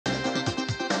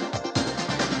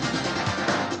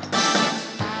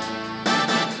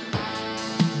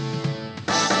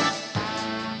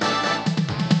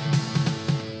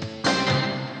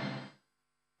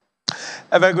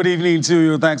A very good evening to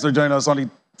you. Thanks for joining us on the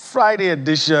Friday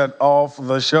edition of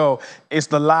the show. It's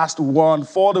the last one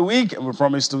for the week, and we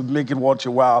promise to make it worth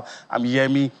your while. I'm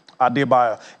Yemi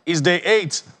Adebayo. It's day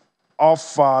 8 of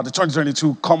the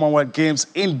 2022 Commonwealth Games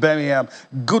in Birmingham.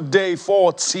 Good day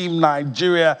for Team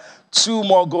Nigeria. 2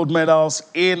 more gold medals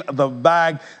in the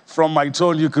bag. From my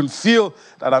tone, you can feel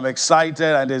that I'm excited,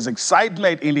 and there's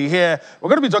excitement in the air. We're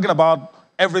going to be talking about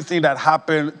everything that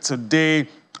happened today.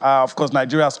 Of course,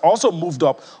 Nigeria has also moved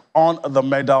up on the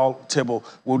medal table.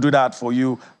 We'll do that for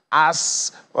you.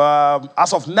 As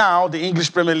of now, the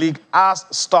English Premier League has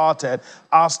started.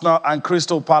 Arsenal and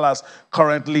Crystal Palace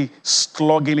currently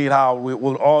slugging it out. We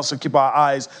will also keep our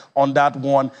eyes on that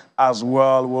one as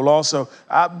well. We'll also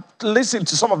listen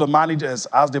to some of the managers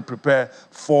as they prepare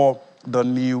for the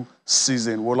new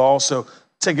season. We'll also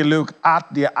take a look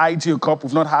at the ITO Cup.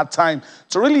 We've not had time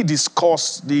to really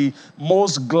discuss the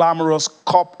most glamorous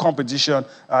cup competition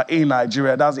in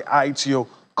Nigeria. That's the ITO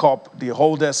Cup, the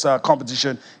oldest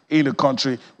competition in the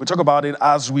country. We'll talk about it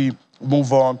as we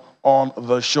move on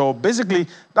the show. Basically,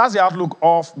 that's the outlook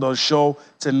of the show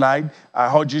tonight.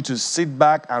 I urge you to sit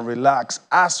back and relax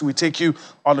as we take you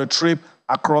on a trip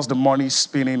across the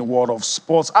money-spinning world of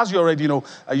sports. As you already know,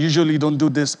 I usually don't do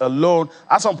this alone.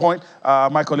 At some point,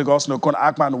 my colleague Osno Kon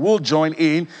Akman will join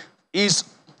in. He's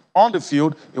on the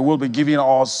field. He will be giving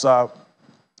us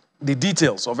the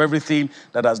details of everything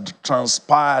that has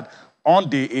transpired on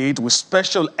day 8, with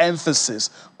special emphasis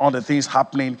on the things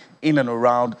happening in and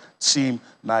around Team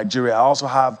Nigeria. I also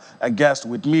have a guest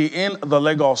with me in the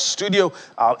Lagos studio.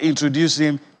 I'll introduce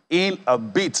him in a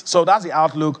bit. So that's the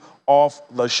outlook of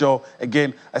the show.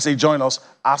 Again, I say join us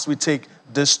as we take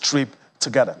this trip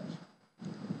together.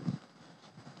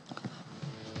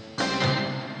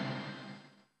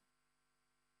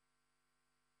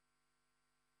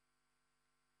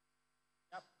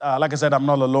 Like I said, I'm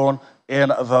not alone in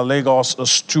the Lagos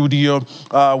studio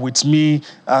with me.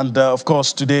 And of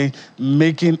course, today,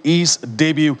 making his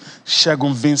debut,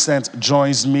 Segun Vincent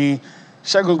joins me.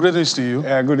 Segun, greetings to you.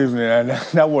 Yeah, good evening. And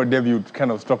that word debut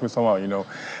kind of struck me somehow, you know.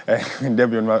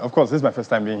 Debut, of course, this is my first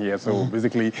time being here. So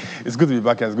basically, it's good to be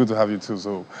back and it's good to have you too.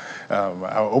 So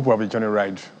I hope we'll have a journey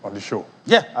ride on the show.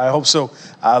 Yeah, I hope so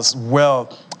as well.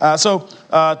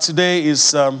 Today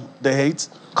is the 8th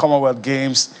Commonwealth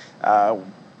Games.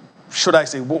 Should I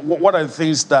say, what are the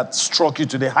things that struck you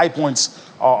today? High points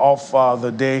of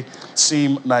the day,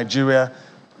 Team Nigeria.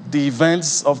 The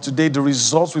events of today, the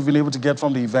results we've been able to get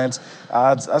from the events,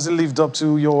 has it lived up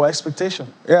to your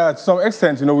expectation? Yeah, to some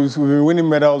extent, you know, we've been winning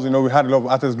medals. You know, we had a lot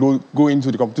of athletes go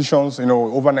into the competitions, you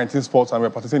know, over 19 sports, and we're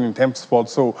participating in 10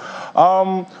 sports. So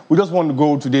we just want to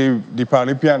go today, the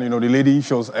Paralympian, you know, the lady,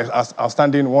 she was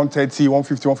outstanding, 130,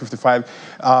 150, 155.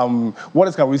 What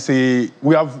else can we say?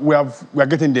 We're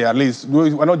getting there at least.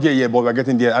 We're not there yet, but we're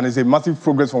getting there. And it's a massive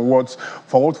progress from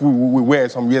what we were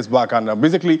some years back. And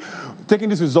basically, taking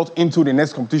this result into the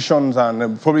next competitions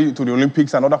and probably to the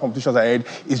Olympics and other competitions ahead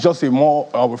is just a more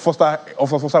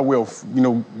faster way of, you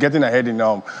know, getting ahead in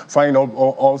finding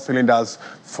all cylinders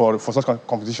for such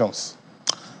competitions.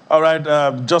 All right,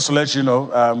 just to let you know,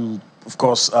 of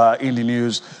course, in the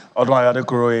news, Odwan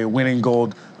Adekoro winning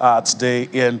gold today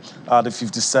in the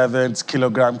 57th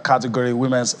kilogram category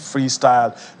women's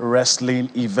freestyle wrestling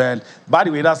event. By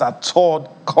the way, that's our 3rd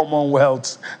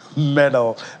Commonwealth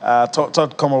medal,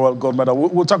 3rd Commonwealth gold medal.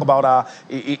 We'll talk about her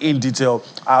in detail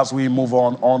as we move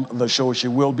on the show. She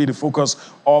will be the focus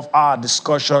of our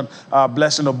discussion.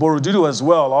 Blessing Oborodudu as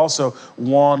well also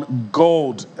won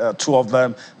gold, 2 of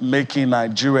them making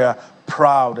Nigeria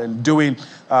proud and doing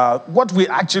what we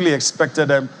actually expected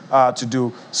them to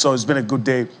do. So it's been a good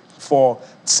day for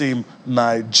Team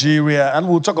Nigeria. And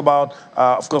we'll talk about,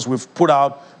 of course, we've put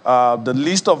out the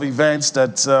list of events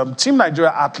that Team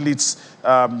Nigeria athletes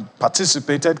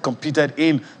competed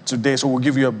in today. So we'll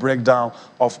give you a breakdown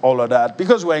of all of that.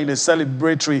 Because we're in a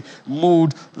celebratory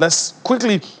mood, let's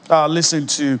quickly listen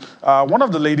to one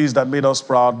of the ladies that made us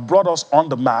proud, brought us on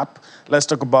the map. Let's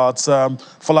talk about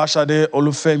Folashade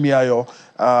Olufemiayo,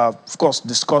 of course,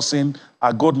 discussing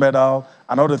a gold medal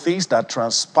and all the things that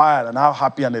transpired and how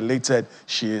happy and elated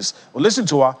she is. We'll listen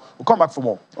to her. We'll come back for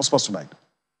more on Sports Tonight.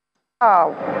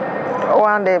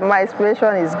 One day, my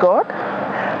inspiration is God.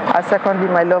 And secondly,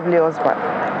 my lovely husband.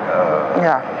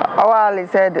 Yeah. Well, he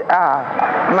said,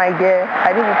 my dear,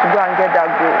 I need you to go and get that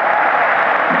goal.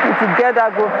 If you get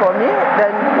that goal for me,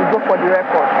 then you go for the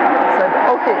record. I said,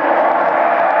 okay.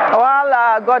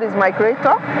 Well, God is my creator.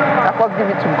 I must give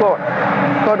it to God.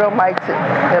 God Almighty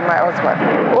and my husband.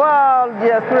 Well,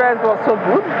 the experience was so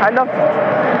good. I loved it.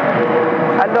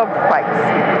 I loved fights.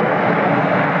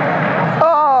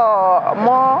 Oh,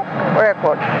 more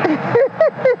record.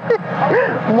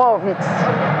 More of it.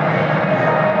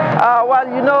 Well,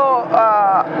 you know,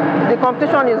 the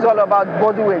competition is all about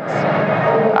body weight.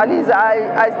 At least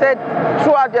I stayed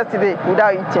throughout yesterday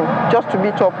without eating, just to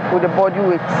meet up with the body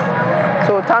weight.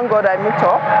 So thank God I meet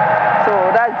up. So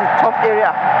that's the tough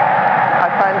area I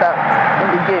find out in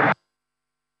the game.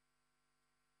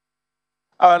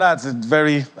 That's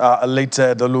very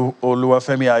elated,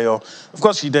 Oluwafemi Ayo. Of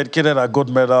course, she dedicated a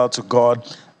gold medal to God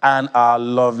and our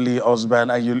lovely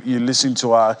husband. And you listen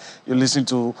to her, you listen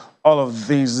to all of the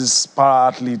things these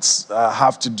para-athletes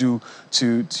have to do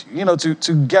to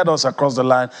get us across the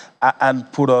line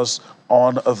and put us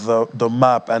on the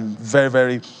map. And very,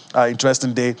 very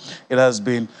interesting day it has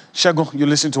been. Shagun, you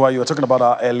listened to her, you were talking about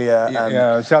her earlier.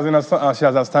 Yeah, she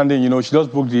has outstanding, you know, she just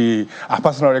broke her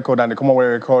personal record and the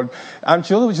Commonwealth record. And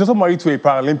she's also married to a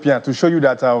Paralympian to show you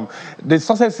that the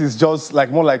success is just like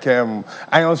more like iron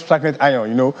striking iron,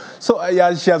 you know. So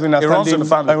yeah, she has been outstanding. It runs in the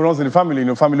family. It runs in the family, you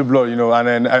know, family blood, you know, and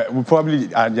then we probably,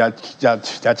 their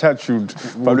child should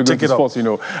probably go to sports, you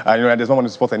know, and there's no one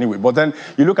in sports anyway. But then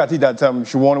you look at it that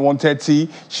she won 130,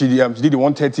 she did the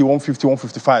 130, 150,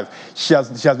 155. She has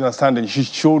been outstanding. She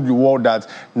showed the world that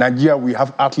Nigeria, we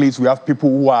have athletes, we have people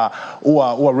who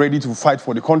are ready to fight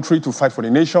for the country, to fight for the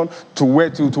nation, to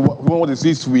wear to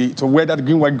wear that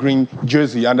green, white, green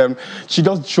jersey. And she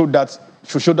just showed that.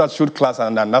 She showed class,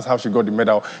 and that's how she got the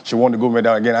medal. She won the gold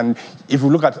medal again. And if you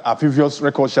look at her previous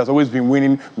records, she has always been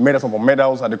winning medals upon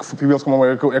medals at the previous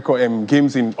Commonwealth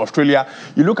Games in Australia.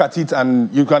 You look at it,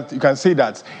 and you can say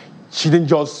that she didn't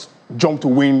just jump to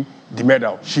win the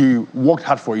medal. She worked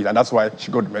hard for it, and that's why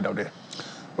she got the medal there.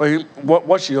 Well,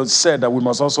 what she said that we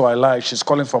must also highlight, she's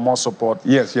calling for more support.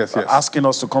 Yes. Asking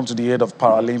us to come to the aid of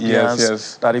Paralympians.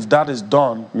 Yes. That if that is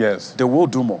done, yes, they will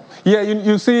do more. Yeah,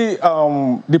 you see,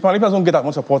 the Paralympians don't get as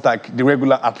much support like the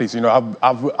regular athletes. You know,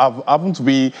 I've happened to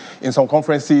be in some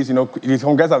conferences. You know,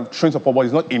 some guys have shown support, but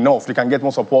it's not enough. They can get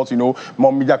more support. You know,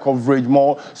 more media coverage,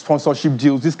 more sponsorship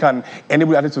deals. This can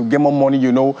enable athletes to get more money.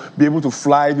 You know, be able to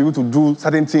fly, be able to do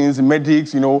certain things,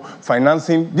 medics. You know,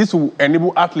 financing. This will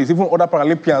enable athletes, even other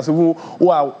Paralympians who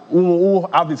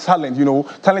have the talent. You know,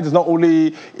 talent is not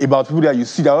only about people that you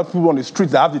see. There are people on the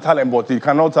streets that have the talent, but they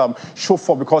cannot show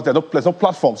for because there's no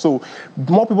platform. So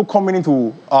more people coming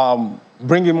into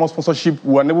bringing more sponsorship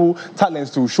will enable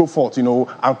talents to show forth, you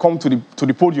know, and come to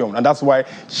the podium. And that's why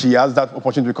she has that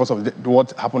opportunity because of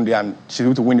what happened there, and she's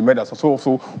able to win the medal.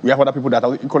 So we have other people that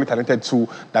are equally talented too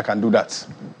that can do that.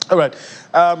 All right.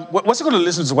 We're still going to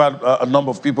listen to quite a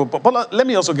number of people, but let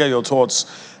me also get your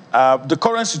thoughts. The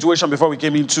current situation before we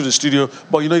came into the studio,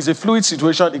 but you know, it's a fluid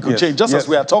situation. It could change. Just as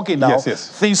we are talking now,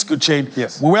 things could change.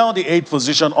 Yes. We were on the 8th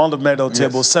position on the medal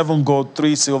table, 7 gold,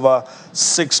 3 silver,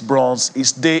 6 bronze.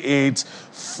 It's day 8,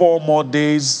 4 more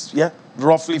days,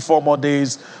 roughly 4 more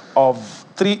days of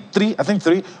three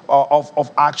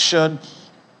of action.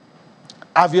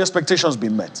 Have your expectations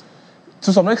been met?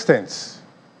 To some extent,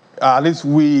 at least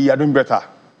we are doing better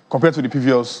compared to the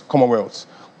previous Commonwealth.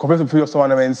 Compared to previous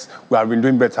tournaments, we have been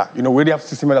doing better. You know, we already have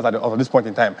 60 medals at this point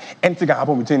in time. Anything can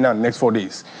happen between now and the next 4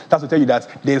 days. That's to tell you that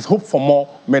there's hope for more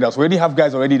medals. We already have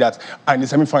guys already that are in the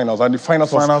semi-finals and the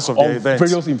finals of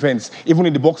various events. Even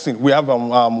in the boxing, we have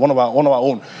one of our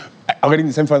own already in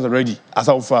the semi-finals already, as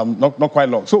of not quite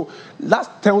long. So that's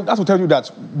to tell you that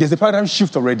there's a paradigm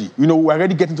shift already. You know, we're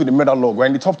already getting to the medal log. We're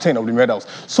in the top 10 of the medals.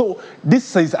 So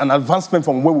this is an advancement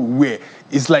from where we were.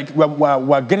 It's like we're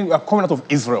coming out of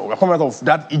Israel. We're coming out of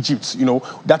that Egypt. You know,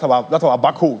 that's our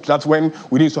back home. That's when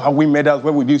we used to have win medals.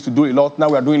 When we used to do a lot. Now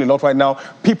we are doing a lot right now.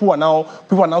 People are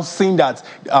now seeing that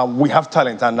we have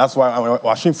talent, and that's why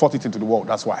we're showing forth it into the world.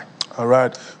 That's why. All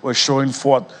right, we're showing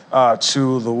forth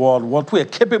to the world what we're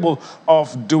capable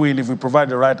of doing if we provide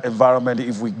the right environment,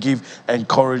 if we give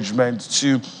encouragement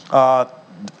to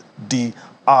the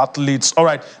athletes. All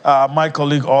right, my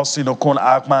colleague Austin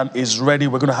Okon-Akman is ready.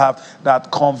 We're going to have that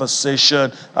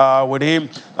conversation with him.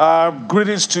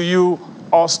 Greetings to you,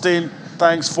 Austin.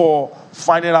 Thanks for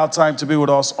finding out time to be with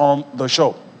us on the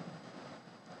show.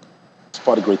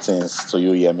 Sport greetings to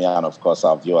you, Yemi, and of course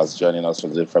our viewers joining us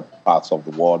from different parts of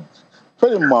the world.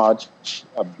 Pretty much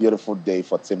a beautiful day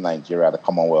for Team Nigeria at the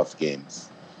Commonwealth Games.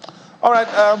 All right,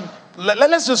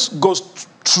 let's just go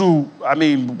through, I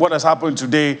mean, what has happened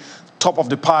today. Top of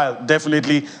the pile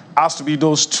definitely has to be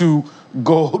those 2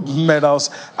 gold medals,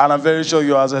 and I'm very sure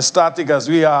you're as ecstatic as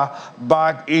we are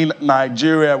back in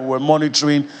Nigeria. We're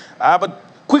monitoring. But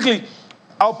quickly,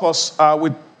 help us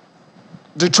with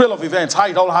the trail of events, how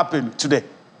it all happened today.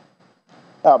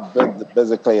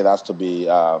 Basically, it has to be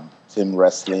team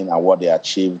wrestling and what they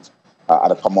achieved at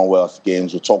the Commonwealth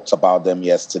Games. We talked about them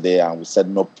yesterday, and we said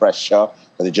no pressure,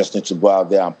 that they just need to go out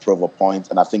there and prove a point.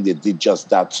 And I think they did just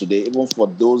that today. Even for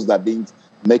those that didn't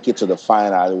make it to the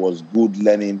final, it was good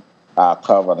learning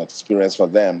curve and experience for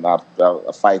them.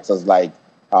 Fighters like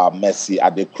Messi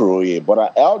Adekroye. But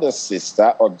her elder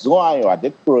sister, Odunayo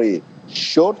Adekroye,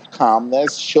 showed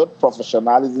calmness, showed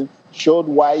professionalism, showed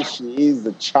why she is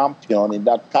the champion in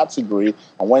that category,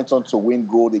 and went on to win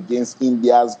gold against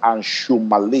India's Anshu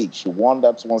Malik. She won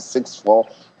that one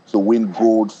 6-4 to win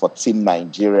gold for Team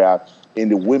Nigeria in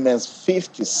the women's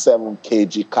 57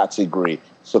 kg category.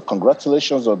 So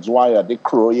congratulations on Odunayo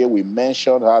Adekroye. We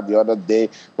mentioned her the other day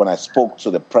when I spoke to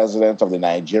the president of the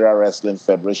Nigeria Wrestling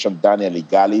Federation, Daniel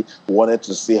Igali, who wanted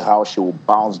to see how she will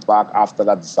bounce back after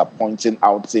that disappointing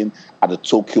outing at the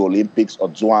Tokyo Olympics.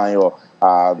 Odunayo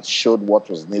showed what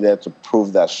was needed to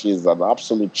prove that she is an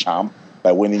absolute champ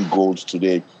by winning gold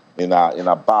today in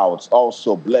a bout.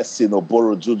 Also, Blessing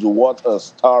Oborodudu, what a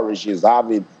story she's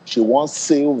having. She won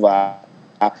silver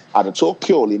at the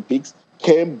Tokyo Olympics,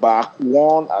 came back,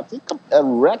 won, I think, a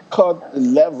record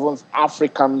 11th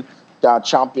African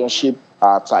championship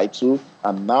title,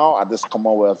 and now at this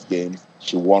Commonwealth Games,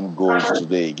 she won gold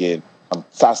today again.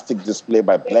 Fantastic display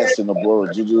by Blessing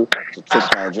Oborodudu to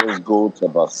take Nigeria's gold to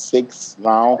about 6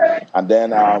 now. And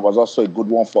then was also a good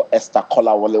one for Esther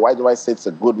Kolawole. Why do I say it's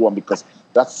a good one? Because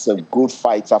that's a good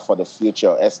fighter for the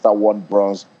future. Esther won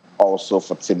bronze also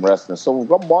for Team Wrestling. So we've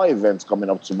got more events coming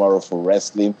up tomorrow for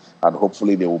wrestling, and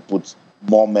hopefully they will put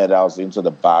more medals into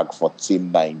the bag for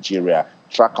Team Nigeria.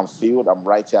 Track and field, I'm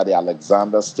right here at the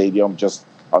Alexander Stadium, just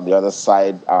on the other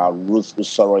side. Ruth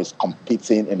Usoro is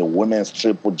competing in the women's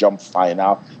triple jump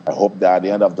final. I hope that at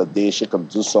the end of the day, she can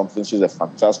do something. She's a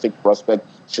fantastic prospect.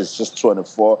 She's just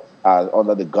 24,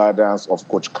 under the guidance of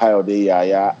Coach Kayode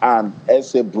Yaya and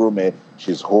S.A. Brume.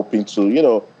 She's hoping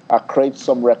to, create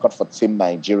some record for Team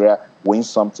Nigeria, win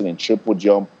something in triple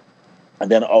jump, and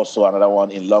then also another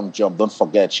one in long jump. Don't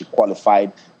forget, she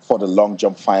qualified for the long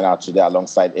jump final today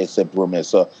alongside S.A. Brume.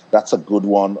 So that's a good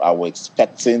one. We're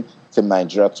expecting Team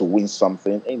Nigeria to win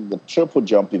something in the triple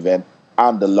jump event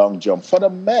and the long jump. For the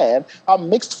men, a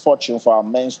mixed fortune for our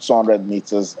men's 200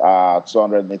 meters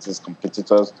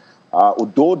competitors.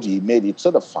 Udodi made it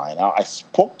to the final. I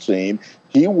spoke to him.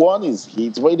 He won his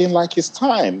heat, but he didn't like his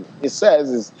time. He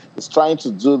says he's trying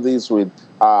to do this with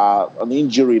an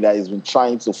injury that he's been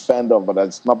trying to fend off, but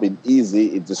it's not been easy.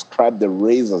 He described the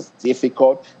race as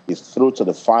difficult. He's through to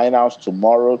the finals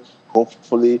tomorrow.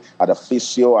 Hopefully, at the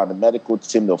physio and the medical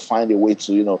team, they'll find a way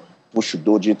to, push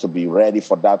Udoji to be ready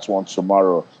for that one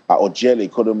tomorrow. Ojeli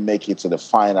couldn't make it to the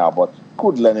final, but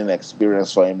good learning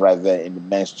experience for him right there in the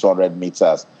men's 200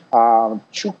 meters.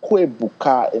 Chukwe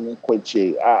Buka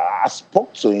Enikweche, I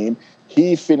spoke to him.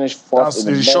 He finished fourth in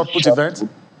the men's shot put event.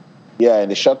 Yeah, in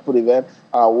the shot put event.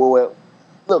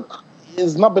 Look,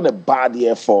 it's not been a bad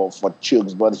year for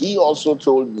Chuks, but he also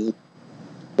told me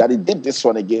that he did this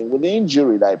one again with the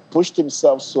injury, that he pushed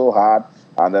himself so hard,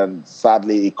 and then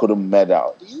sadly he couldn't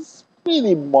medal. He's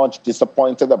pretty much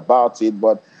disappointed about it,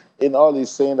 but in all, he's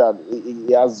saying that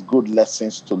he has good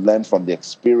lessons to learn from the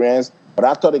experience. But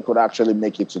I thought he could actually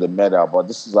make it to the medal. But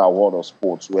this is our world of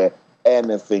sports where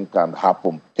anything can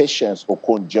happen. Patience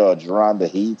Okon George ran the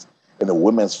heat in the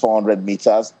women's 400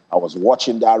 meters. I was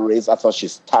watching that race. I thought she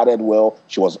started well.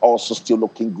 She was also still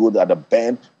looking good at the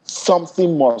bend.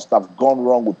 Something must have gone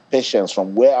wrong with Patience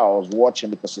from where I was watching,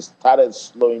 because she started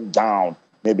slowing down.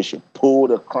 Maybe she pulled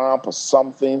a cramp or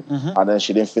something, and then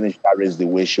she didn't finish that race the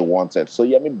way she wanted. So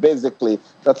basically,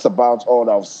 that's about all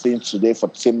I've seen today for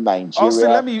Team Nigeria. Also,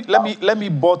 let me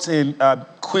butt in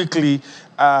quickly.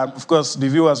 Of course, the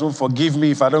viewers won't forgive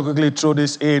me if I don't quickly throw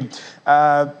this in.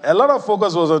 A lot of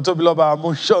focus was on Tobiloba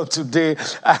Amusan today,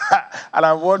 and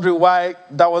I'm wondering why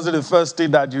that wasn't the first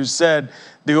thing that you said.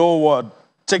 The whole world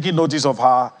taking notice of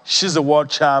her. She's a world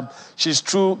champ. She's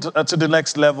through to the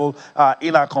next level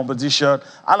in her competition.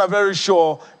 And I'm very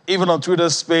sure, even on Twitter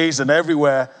space and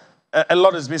everywhere, a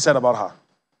lot has been said about her.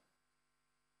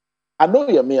 I know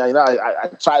what you mean. I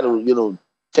try to,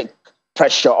 take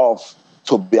pressure off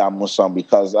Tobi Amusan,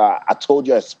 because I told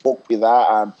you I spoke with her,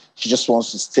 and she just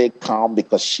wants to stay calm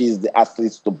because she's the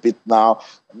athlete to beat now.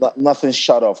 Nothing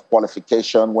short of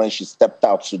qualification when she stepped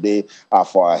out today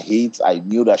for her heat. I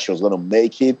knew that she was going to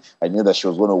make it. I knew that she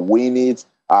was going to win it.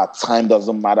 Time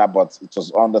doesn't matter, but it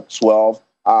was under 12.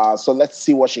 So let's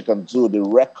see what she can do. The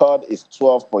record is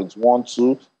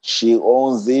 12.12. She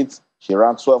owns it. She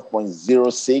ran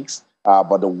 12.06,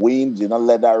 but the win did not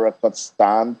let that record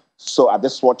stand. So at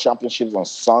this World Championships on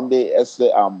Sunday,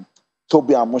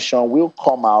 Tobi Amusan will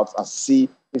come out and see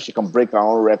if she can break her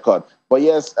own record. But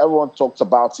yes, everyone talked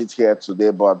about it here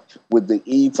today. But with the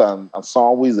Heat and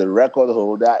someone who is a record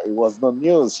holder, it was no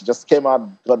news. She just came out,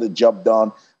 got the job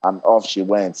done, and off she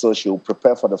went. So she'll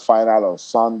prepare for the final on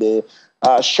Sunday.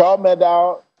 Shaw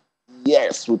medal,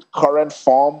 yes, with current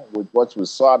form, with what we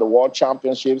saw at the World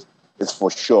Championships, is for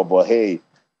sure. But hey,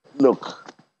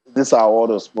 look, these are all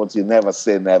those sports. You never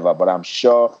say never, but I'm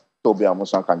sure Toby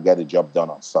Amusan can get the job done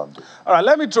on Sunday. All right,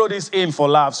 let me throw this in for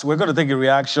laughs. We're going to take a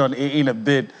reaction in a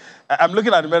bit. I'm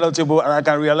looking at the medal table, and I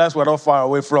can realize we're not far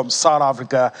away from South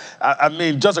Africa. I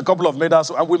mean, just a couple of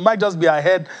medals, and we might just be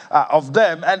ahead of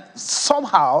them. And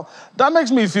somehow, that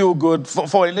makes me feel good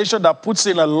for a nation that puts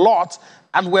in a lot,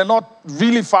 and we're not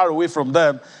really far away from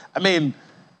them. I mean,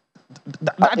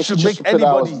 that should make anybody...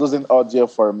 I was losing audio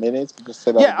for a minute. Just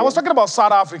say that again. I was talking about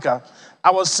South Africa.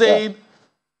 I was saying... Yeah.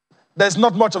 There's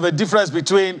not much of a difference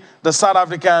between the South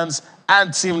Africans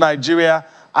and Team Nigeria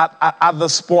at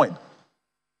this point.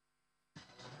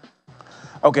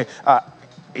 Okay,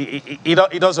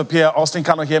 it does appear Austin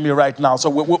cannot hear me right now, so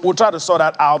we'll try to sort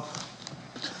that out.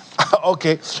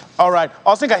 Okay, all right.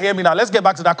 Austin can hear me now. Let's get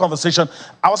back to that conversation.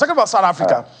 I was talking about South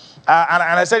Africa, and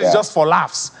I said it's just for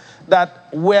laughs, that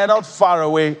we're not far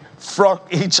away from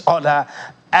each other,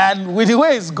 and with the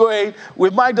way it's going, we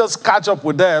might just catch up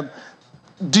with them.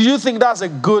 Do you think that's a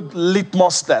good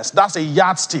litmus test? That's a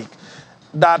yardstick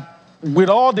that with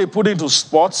all they put into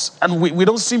sports, and we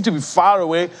don't seem to be far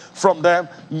away from them,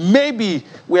 maybe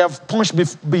we have punched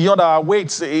beyond our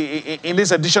weights in this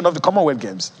edition of the Commonwealth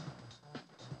Games?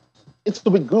 It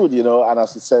will be good, and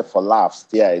as you said, for laughs,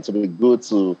 it will be good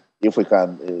to, if we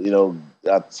can,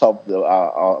 top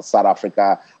South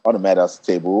Africa on the medals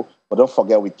table. But don't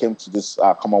forget, we came to this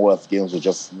Commonwealth Games with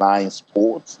just 9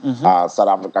 sports. South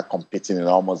Africa competing in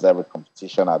almost every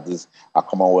competition at these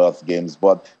Commonwealth Games.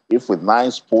 But if with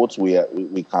 9 sports we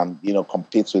can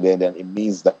compete with them, then it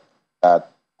means that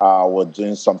we're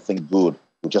doing something good.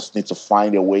 We just need to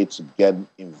find a way to get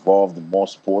involved in more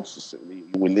sports.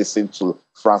 We listened to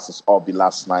Francis Obi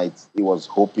last night. He was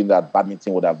hoping that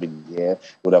badminton would have been here,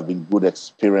 would have been good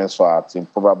experience for our team,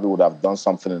 probably would have done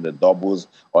something in the doubles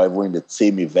or even in the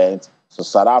team event. So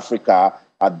South Africa,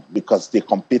 because they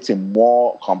compete in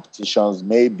more competitions,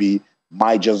 maybe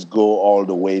might just go all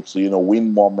the way to,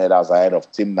 win more medals ahead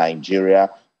of Team Nigeria.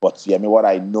 But what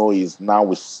I know is now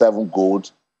with 7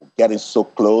 golds, we're getting so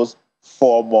close,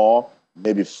 4 more,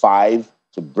 maybe 5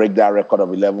 to break that record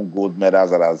of 11 gold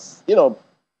medals that has,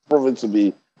 proven to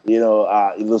be,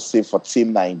 elusive for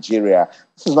Team Nigeria.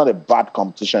 This is not a bad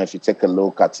competition if you take a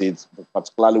look at it,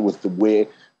 particularly with the way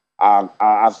our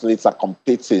athletes are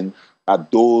competing.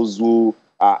 Those who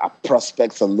are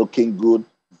prospects are looking good.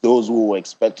 Those who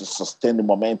expect to sustain the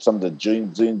momentum, they're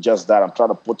doing just that. I'm trying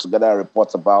to put together a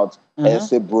report about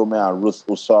Ese Brome and Ruth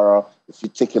Usoro. If you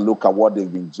take a look at what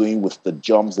they've been doing with the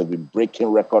jumps, they've been breaking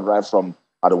record right from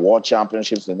the World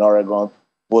Championships in Oregon.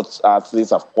 Both athletes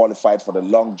have qualified for the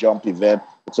long jump event.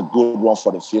 It's a good one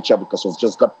for the future because we've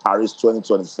just got Paris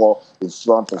 2024 in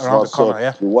front of us. So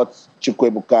what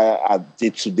Chukwuebuka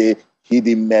did today, he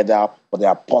didn't medal, but there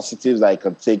are positives that I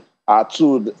can take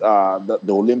to the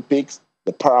Olympics.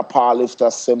 The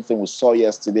para-powerlifters, same thing we saw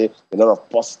yesterday. A lot of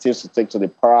positives to take to the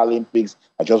Paralympics.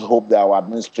 I just hope that our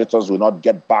administrators will not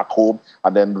get back home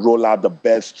and then roll out the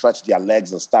bed, stretch their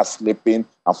legs and start sleeping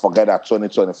and forget that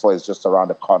 2024 is just around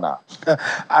the corner.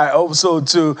 I hope so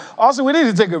too. Also, we need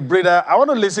to take a breather. I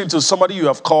want to listen to somebody you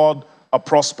have called a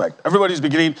prospect. Everybody's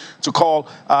beginning to call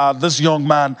this young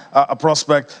man a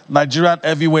prospect. Nigerian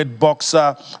heavyweight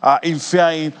boxer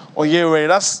Ifeanyi Onyewere.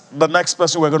 That's the next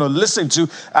person we're going to listen to.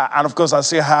 And of course, I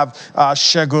still have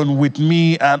Shegun with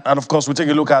me. And of course, we'll take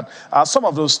a look at some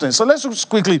of those things. So let's just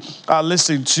quickly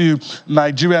listen to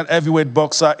Nigerian heavyweight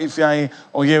boxer Ifeanyi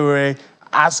Onyewere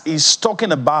as he's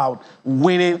talking about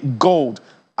winning gold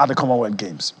at the Commonwealth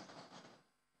Games.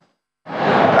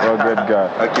 Oh, good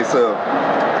guy. Okay, so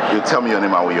you tell me your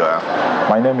name and where you are.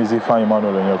 My name is Ifeanyi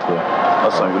Onyewere.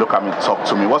 Awesome. You look at me, talk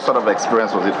to me. What sort of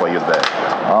experience was it for you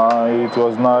there? It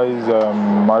was nice.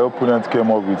 My opponent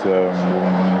came up with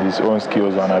his own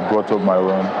skills and I brought up my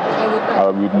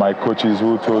own with my coaches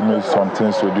who told me some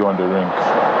things to do on the ring.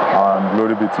 And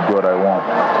glory be to God, I won.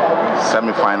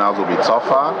 Semi-finals will be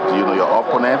tougher. Do you know your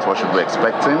opponent? What should we be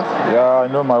expecting? Yeah, I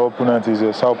know my opponent is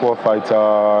a southpaw fighter,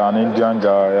 an Indian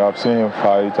guy. I've seen him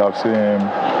fight. I've seen him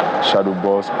shadow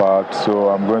ball spark. So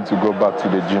I'm going to go back to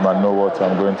the gym and know what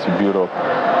I'm going to build up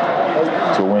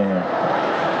to win him.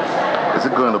 Is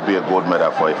it going to be a gold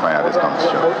medal for Ifeanyi at this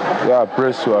competition? Yeah, I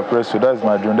pray so. That's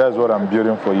my dream. That's what I'm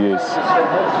building for years.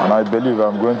 And I believe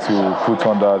I'm going to put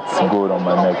on that gold on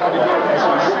my neck.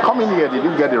 Coming here, did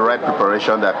you get the right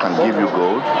preparation that can give you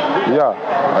gold? Yeah,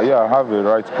 I have the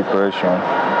right preparation.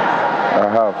 I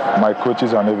have my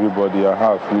coaches and everybody. I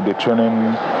have with the training.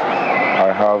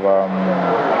 I have.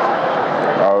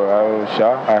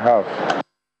 I have.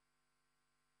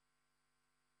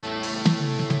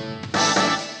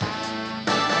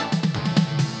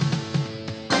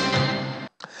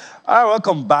 All right,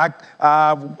 welcome back.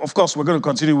 Of course, we're going to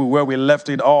continue with where we left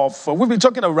it off. We've been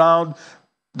talking around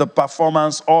the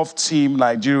performance of Team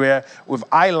Nigeria. We've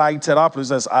highlighted, our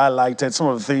producers highlighted some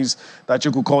of the things that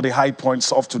you could call the high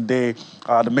points of today,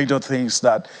 the major things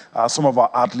that some of our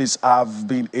athletes have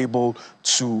been able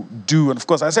to do. And of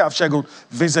course, I say I have Segun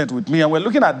Vincent with me, and we're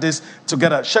looking at this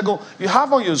together. Segun, you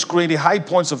have on your screen the high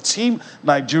points of Team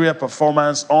Nigeria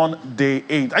performance on day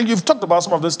 8. And you've talked about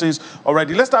some of those things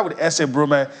already. Let's start with Ese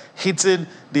Brome hitting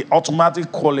the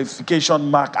automatic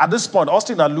qualification mark. At this point,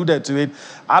 Austin alluded to it.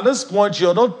 At this point,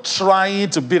 you're not trying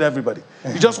to beat everybody.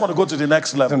 You just want to go to the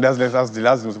next level. That's the most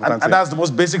important thing. And that's the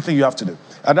most basic thing you have to do.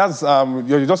 And that's,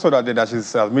 you just saw that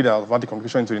she's made an automatic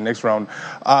competition into the next round.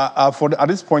 At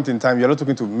this point in time, you're not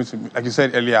looking to, like you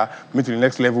said earlier, meet to the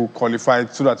next level, qualify,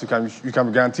 so that you can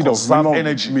be guaranteed of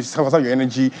energy. Conserve your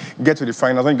energy, get to the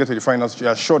finals. When you get to the finals, you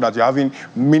are sure that you're having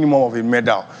minimum of a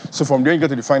medal. So from there you get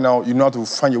to the final, you know how to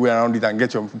find your way around it and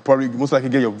get your, probably most likely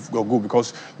get your goal,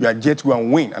 because you are yet to go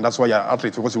and win. And that's why you're an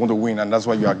athlete, because you want to win, and that's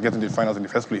why you are getting to the finals in the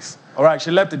first place. All right, she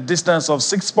left a distance of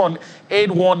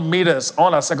 6.81 meters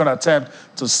on her second attempt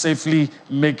to safely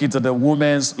make it to the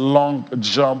women's long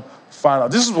jump final.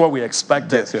 This is what we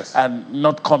expected, yes. And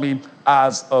not coming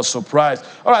as a surprise.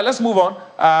 All right, let's move on.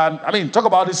 Talk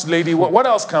about this lady. What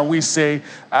else can we say?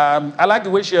 I like the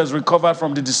way she has recovered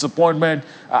from the disappointment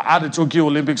at the Tokyo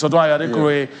Olympics. Odunayo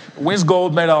Adekunle wins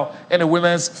gold medal in the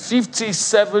women's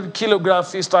 57-kilogram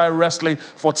freestyle wrestling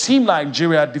for Team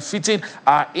Nigeria, defeating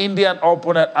our Indian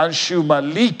opponent Anshu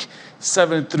Malik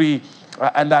 7-3.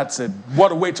 And that's it.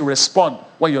 What a way to respond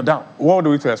when you're down. What a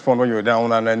way to respond when you're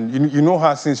down. And then you know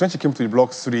her since when she came to the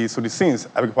Block 3. So since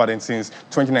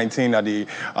 2019 at the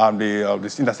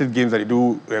interstate games that they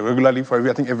do regularly for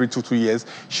every 2 years.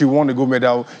 She won the gold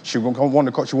medal. She won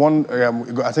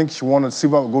I think she won a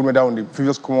silver gold medal in the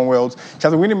previous Commonwealth. She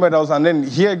has been winning medals, and then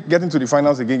here getting to the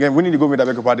finals again, winning the gold medal,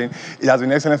 it has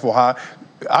been excellent for her.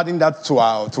 Adding that to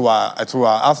our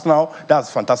arsenal, that's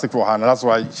fantastic for her, and that's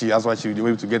why she'll be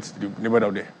able to get the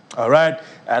medal there. All right,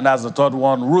 and as the third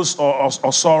one, Ruth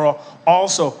Osoro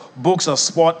also books a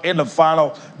spot in the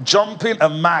final, jumping a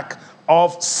mark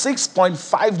of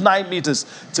 6.59 meters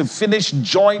to finish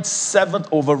joint 7th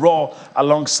overall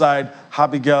alongside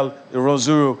Abigail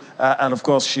Irozuru. And of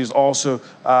course, she's also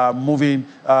moving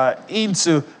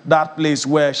into that place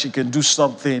where she can do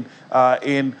something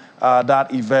in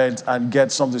that event and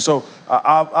get something. So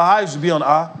our eyes will be on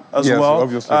her as well.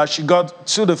 Obviously. She got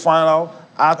to the final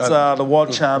at the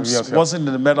World Champs, wasn't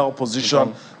in the medal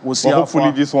position. We'll see how far.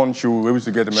 Hopefully this one she'll be able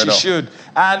to get the medal. She should.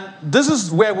 And this is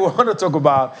where we want to talk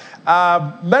about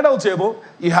medal table.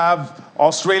 You have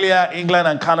Australia, England,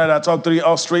 and Canada, top 3.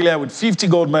 Australia with 50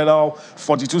 gold medals,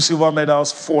 42 silver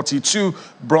medals, 42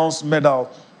 bronze medals,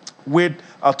 with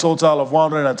a total of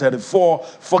 134.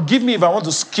 Forgive me if I want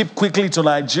to skip quickly to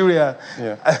Nigeria.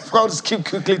 Yeah. If I want to skip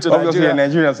quickly to Obviously, Nigeria.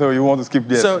 Nigeria, so you want to skip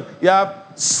there. So you have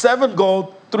 7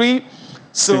 gold, 3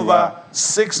 silver,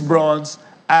 6 bronze,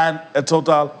 and a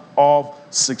total of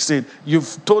 16.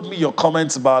 You've told me your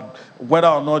comments about whether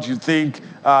or not you think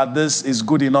this is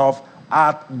good enough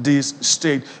at this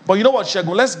stage. But you know what,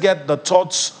 Segun? Let's get the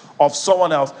thoughts of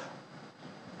someone else.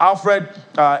 Alfred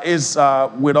is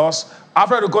with us.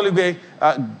 Alfred Okoligwe,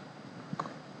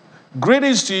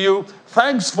 greetings to you.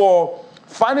 Thanks for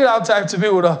finding out time to be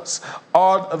with us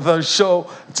on the show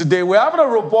today. We're having a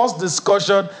robust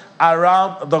discussion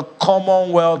around the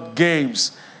Commonwealth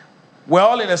Games. We're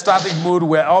all in a static mood.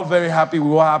 We're all very happy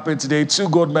with what happened today. 2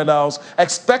 gold medals,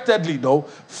 expectedly though,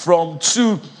 from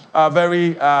 2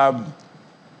 very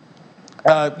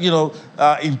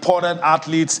important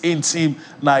athletes in Team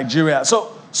Nigeria.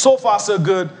 So far so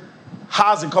good.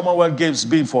 How's the Commonwealth Games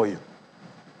been for you?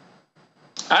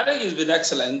 I think it's been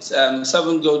excellent.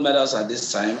 7 gold medals at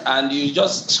this time, and you're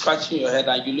just scratching your head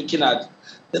and you're looking at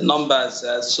the numbers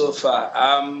so far.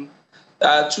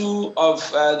 2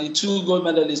 of the 2 gold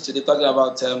medalists today, talking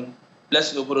about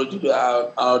Blessing Oborojudo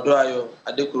and Odunayo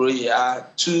Adekunle, are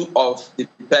 2 of the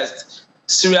best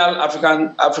serial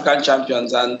African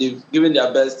champions, and they've given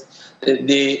their best. In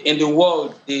the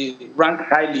world, they rank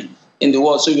highly in the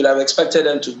world, so you would have expected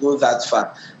them to go that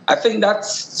far. I think that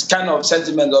kind of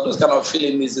sentiment or those kind of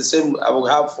feeling is the same I will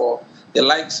have for the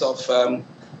likes of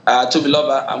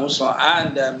Tobiloba Amuson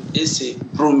and Issy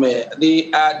Brume.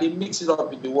 They mix it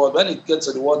up in the world. When it gets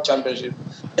to the World Championship,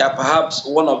 they are perhaps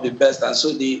one of the best, and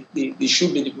so they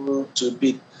should be the people to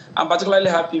beat. I'm particularly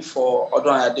happy for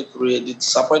Odon Adekure, the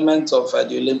disappointment of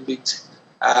the Olympics.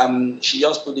 She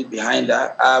just put it behind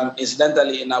her.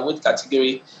 Incidentally, in her weight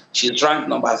category, she's ranked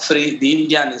number 3. The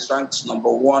Indian is ranked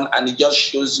number 1, and it just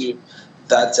shows you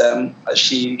that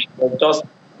she just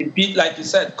a bit, like you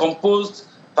said, composed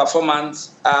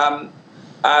performance.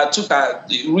 Took a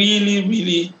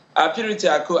really Purity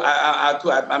Aku,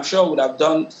 I'm sure would have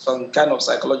done some kind of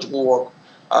psychological work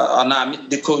on her,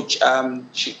 the coach.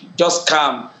 She just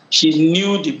calm. She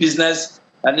knew the business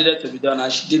that needed to be done,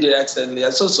 and she did it excellently.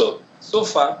 And so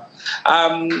far,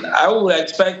 I would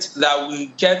expect that we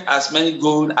get as many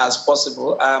gold as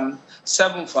possible.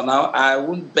 7 for now. I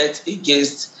wouldn't bet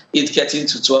against it getting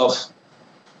to 12.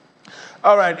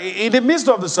 All right. In the midst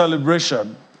of the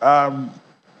celebration,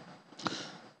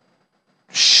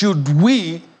 should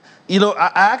we,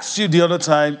 I asked you the other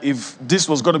time if this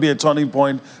was going to be a turning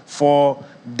point for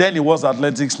then it was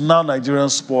athletics, now Nigerian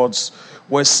sports.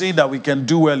 We're seeing that we can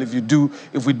do well if we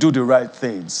do the right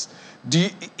things.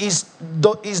 Is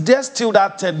there still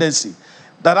that tendency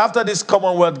that after these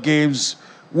Commonwealth Games,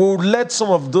 we'll let some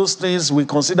of those things we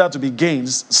consider to be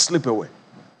gains slip away?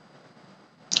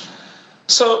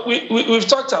 So we've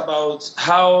talked about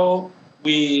how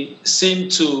we seem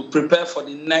to prepare for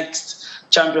the next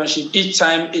championship each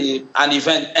time an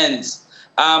event ends.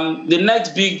 The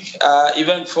next big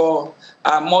event for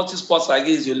multi-sports like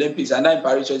this is the Olympics, and then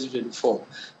Paris 2024.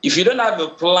 If you don't have a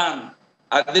plan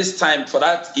at this time for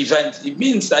that event, it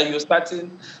means that you're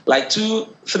starting like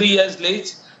 2-3 years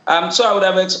late. So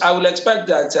I would expect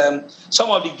that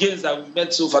some of the games that we've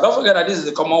made so far, don't forget that this is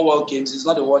the Commonwealth Games, it's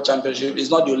not the World Championship,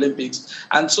 it's not the Olympics.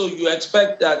 And so you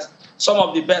expect that some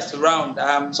of the best around,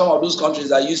 some of those countries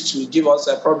that used to give us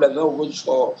a problem, they'll go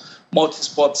for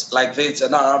multi-sports like this.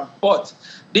 But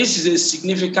this is a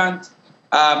significant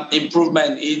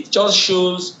improvement. It just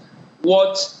shows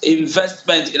what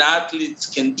investment in athletes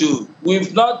can do. We're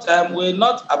not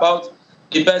about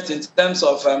the best in terms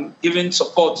of giving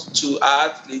support to our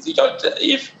athletes.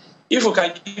 If we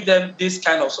can give them this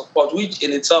kind of support, which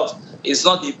in itself is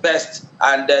not the best,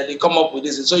 and they come up with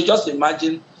this. So you just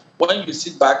imagine when you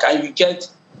sit back and you get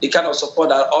the kind of support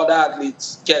that other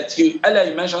athletes get. Earlier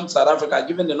you mentioned South Africa,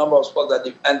 given the number of sports that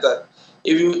they've entered.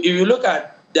 If you look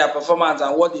at their performance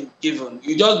and what they've given,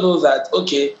 you just know that,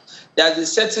 okay, there's a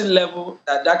certain level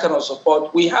that kind of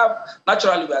support we have.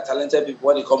 Naturally, we are talented people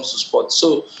when it comes to sports.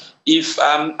 So if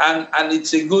and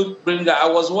it's a good bringer. I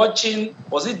was watching,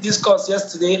 was it Discourse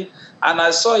yesterday, and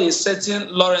I saw a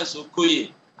certain Lawrence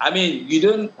Okoye. I mean,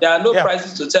 there are no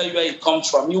prizes to tell you where it comes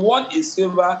from. You want a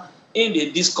silver in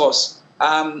the Discourse.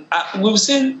 We've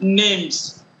seen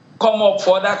names come up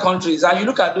for other countries, and you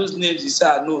look at those names, you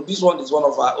say, no, this one is one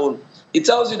of our own. It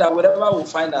tells you that wherever we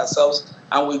find ourselves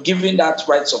and we're giving that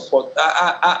right support,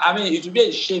 I mean, it would be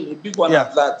a shame, a big one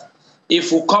of that,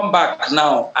 if we come back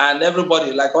now and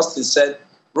everybody, like Austin said,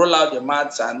 roll out their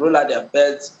mats and roll out their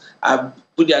beds and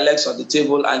put their legs on the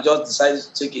table and just decide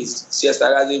to take a siesta.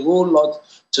 There's a whole lot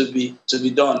to be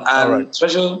done. And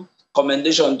special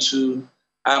commendation to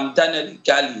Daniel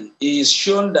Gali. He's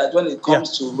shown that when it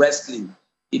comes to wrestling,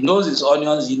 he knows his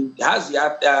onions. He has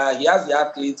the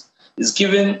athletes. He's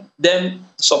giving them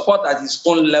support at his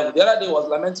own level. The other day was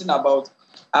lamenting about,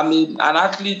 an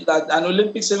athlete, like an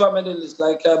Olympic silver medalist,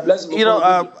 like Blessing.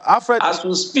 Alfred, as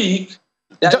we speak,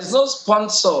 there is no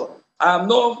sponsor.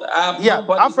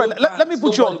 Alfred, let me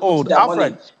put you on hold.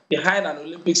 Alfred, behind an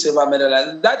Olympic silver medal,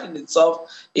 and that in itself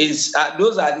is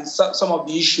those are some of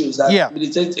the issues that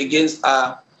militate against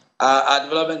our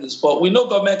development in the sport. We know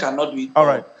government cannot do it. All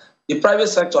right, the private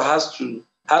sector has to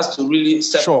really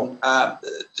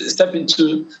step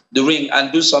into the ring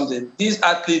and do something. These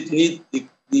athletes need the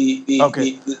need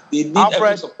Alfred,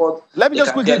 every support. Let me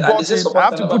just quickly box in. I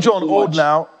have to put you on hold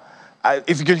now.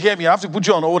 If you can hear me, I have to put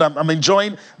you on hold. I'm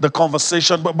enjoying the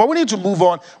conversation, but we need to move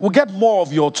on. We'll get more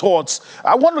of your thoughts.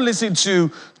 I want to listen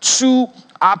to 2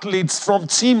 athletes from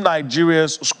Team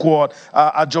Nigeria's squad,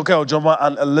 Ajoke Ojoma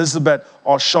and Elizabeth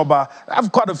Oshoba. I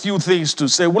have quite a few things to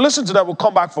say. We'll listen to that. We'll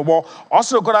come back for more.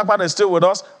 Austin Okonakpan is still with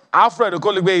us. Alfred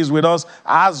Okoligbe is with us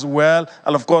as well.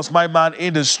 And of course, my man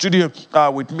in the studio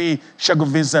with me, Segun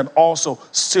Vincent, also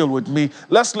still with me.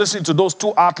 Let's listen to those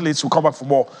 2 athletes. We'll come back for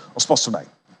more on Sports Tonight.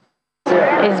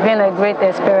 It's been a great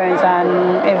experience and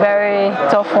a very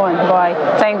tough one,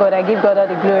 but thank God, I give God all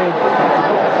the glory.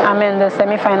 I'm in the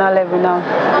semi-final level now.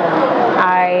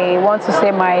 I want to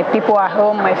say my people at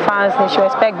home, my fans, they should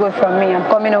expect good from me. I'm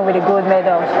coming home with a gold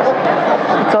medal.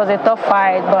 It was a tough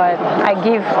fight, but I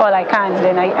give all I can.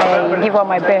 Then I give all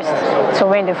my best to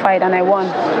win the fight, and I won.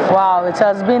 Wow, it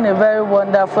has been a very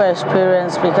wonderful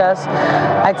experience because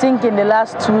I think in the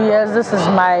last 2 years, this is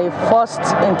my first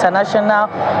international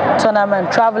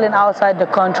tournament traveling outside the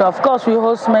country. Of course, we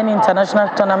host many international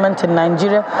tournaments in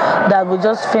Nigeria that we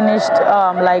just finished,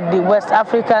 like the West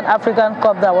African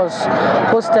Cup that was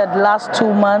hosted last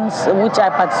 2 months, which I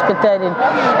participated in.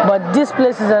 But this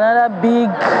place is another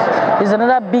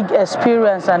big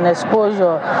experience and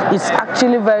exposure. It's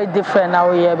actually very different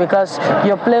out here because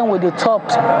you're playing with the top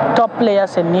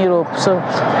players in Europe. So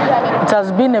it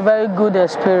has been a very good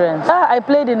experience. I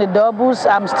played in the doubles.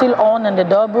 I'm still on in the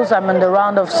doubles. I'm in the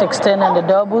round of 16 in the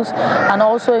doubles, and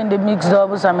also in the mixed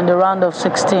doubles, I'm in the round of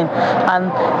 16.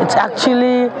 And it's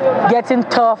actually getting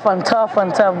tough and tough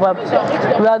and tough, but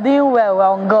we are doing well. We're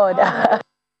on God.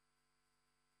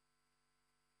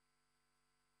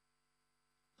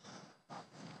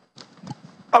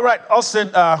 All right, Austin,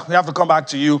 we have to come back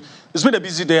to you. It's been a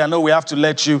busy day. I know we have to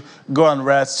let you go and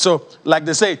rest. So, like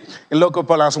they say in local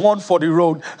parlance, one for the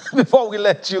road. Before we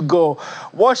let you go,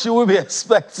 what should we be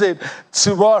expecting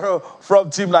tomorrow from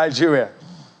Team Nigeria?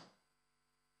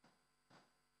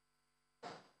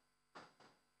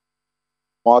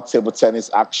 More table tennis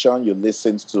action. You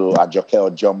listened to Ajoke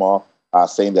Ojomo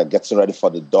saying they're getting ready for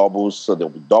the doubles. So there'll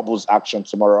be doubles action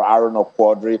tomorrow. Aaron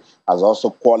Quadri has also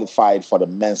qualified for the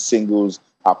men's singles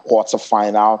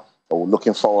quarterfinal. So we're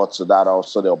looking forward to that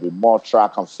also. There'll be more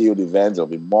track and field events. There'll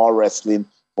be more wrestling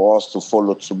for us to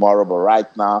follow tomorrow. But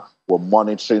right now, we're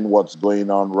monitoring what's going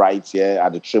on right here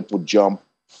at the triple jump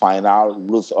final.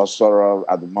 Ruth Osoro,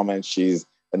 at the moment, she's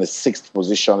in the 6th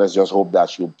position. Let's just hope that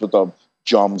she'll put up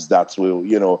jumps that will,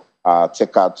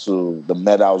 take her to the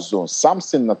medal zone.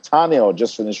 Samson Nathaniel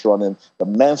just finished running the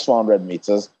men's 400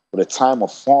 meters with a time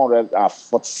of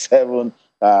 447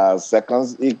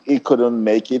 seconds. He couldn't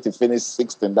make it. He finished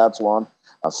 6th in that one.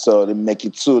 So they make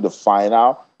it to the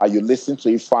final. You listen to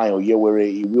Ifeanyi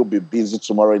Oyewere. He will be busy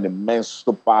tomorrow in the men's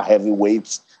super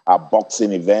heavyweights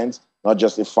boxing event. Not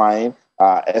just Ifeanyi.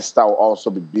 Esther will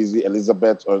also be busy.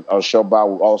 Elizabeth Oshoba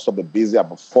will also be busy.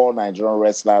 About 4 Nigerian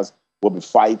wrestlers will be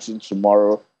fighting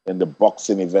tomorrow in the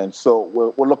boxing event. So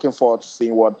we're looking forward to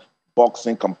seeing what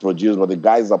boxing can produce. But the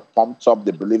guys are pumped up.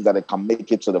 They believe that they can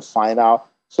make it to the final.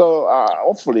 So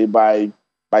hopefully by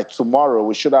tomorrow,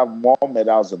 we should have more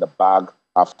medals in the bag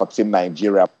for Team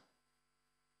Nigeria.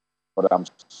 But I'm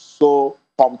so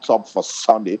pumped up for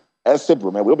Sunday. Esther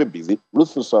Brume will be busy.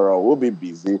 Ruth Usoro will be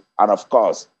busy. And of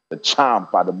course, the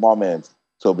champ at the moment,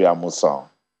 Toby Amusan.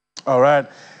 All right.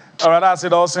 All right, that's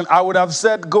it, Austin. I would have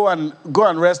said go and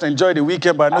rest, enjoy the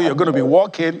weekend, but I know you're going to be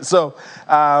working. So,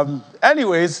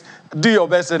 anyways, do your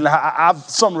best and have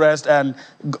some rest and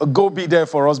go be there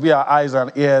for us, be our eyes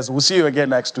and ears. We'll see you again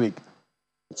next week.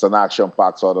 It's an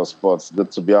action-packed Auto Sports.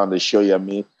 Good to be on the show,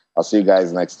 Yemi. I'll see you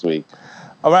guys next week.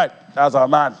 All right, that's our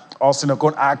man, Austin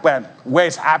Okon Akpan. Where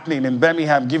it's happening in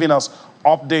Birmingham, giving us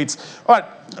updates. All right,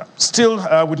 still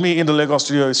with me in the Lagos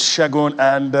studio is Shegun,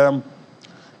 and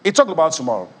he talked about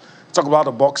tomorrow. Talk about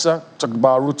a boxer, talk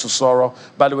about Ruth Usoro.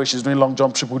 By the way, she's doing long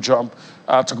jump, triple jump.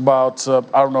 Talk about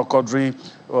Aaron Quadri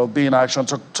being in action.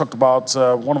 Talked about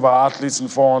one of our athletes in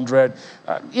 400.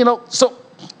 So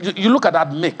you look at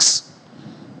that mix,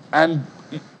 and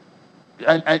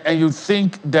you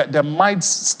think that there might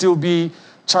still be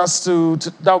chance to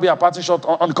that will be a party shot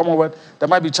on the Commonwealth. There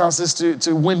might be chances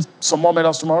to win some more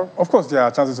medals tomorrow. Of course, there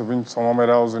are chances to win some more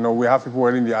medals. We have people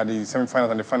already at the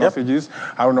semi-finals and the final stages.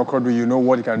 Aaron Quadri, you know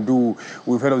what he can do.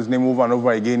 We've heard of his name over and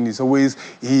over again. It's always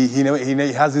he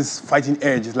has this fighting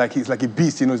edge. It's like a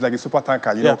beast. It's like a super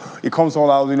tanker. He comes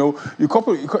all out. You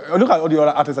look at all the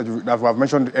other athletes that we have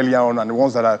mentioned earlier on, and the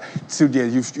ones that are still there.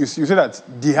 You say that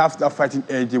they have that fighting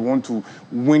edge. They want to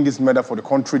win this medal for the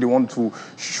country. They want to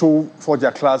show for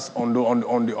their class at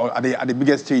the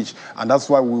biggest stage, and that's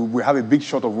why we have a big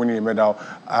shot of winning a medal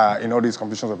in all these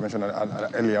competitions I've mentioned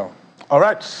earlier. All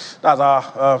right,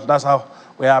 that's how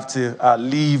we have to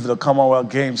leave the Commonwealth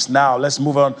Games now. Let's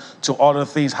move on to other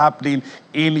things happening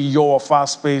in your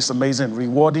fast-paced, amazing,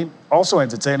 rewarding, also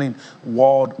entertaining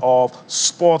world of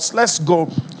sports. Let's go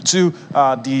to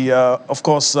the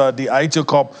Aito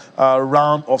Cup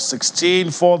round of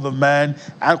 16 for the men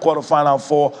and quarterfinal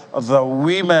for the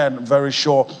women. Very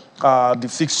sure the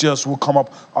fixtures will come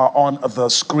up on the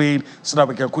screen so that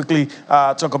we can quickly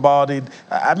talk about it.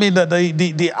 I mean,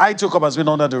 the Aito Cup has been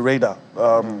under the radar.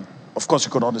 of course,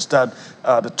 you can understand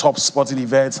the top sporting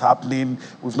events happening.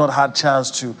 We've not had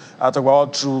chance to talk about all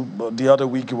through the other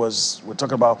week. We're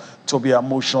talking about Toby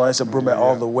Amotion, Ese Brume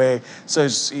all the way. So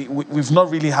we've not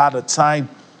really had a time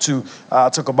to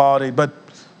talk about it. But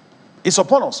it's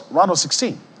upon us, round of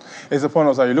 16. It's upon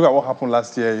us. And you look at what happened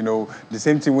last year, you know, the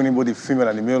same team winning both the female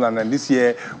and the male. And then this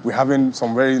year, we're having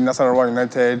some very Nasarawa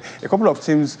United, a couple of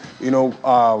teams, you know,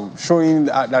 showing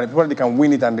that they can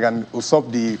win it and they can usurp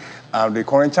the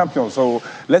current champion. So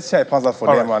let's share a pass that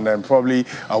for them, and then probably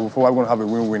we're probably going to have a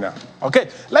winner. Okay,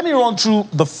 let me run through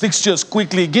the fixtures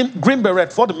quickly. Green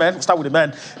Beret for the men. We'll start with the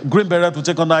men. Green Beret will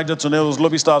take on Niger Tornadoes.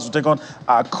 Lobby Stars will take on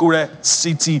Akure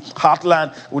City.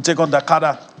 Heartland will take on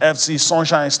Dakada FC.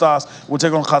 Sunshine Stars will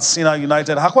take on Katsina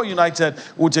United. Hakwa United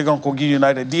will take on Kogi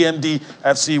United. DMD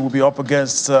FC will be up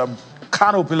against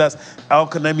Kano Pillars. El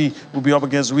Kanemi will be up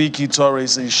against Wiki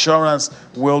Torres. Insurance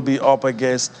will be up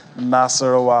against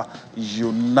Nasarawa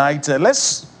United.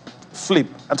 Let's flip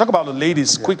and talk about the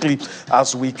ladies quickly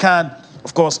as we can.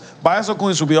 Of course, Bayelsa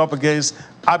Queens will be up against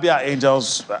Abia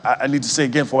Angels. I need to say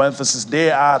again for emphasis,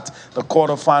 they are at the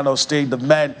quarterfinal stage, the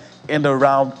men in the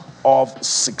round of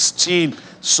 16.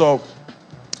 So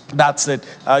that's it.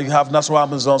 You have Nasarawa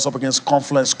Amazons up against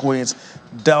Confluence Queens,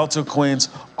 Delta Queens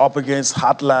up against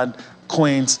Heartland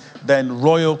Queens, then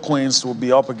Royal Queens will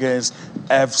be up against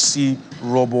FC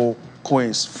Robo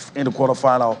Queens in the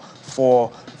quarterfinal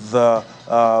for the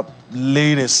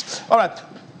ladies. All right,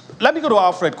 let me go to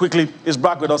Alfred quickly. He's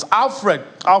back with us. Alfred,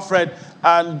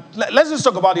 and let's just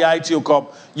talk about the ITO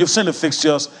Cup. You've seen the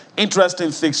fixtures,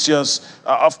 interesting fixtures.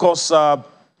 Of course,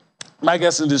 my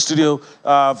guest in the studio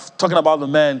talking about the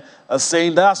men,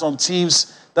 saying there are some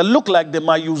teams that look like they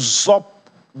might usurp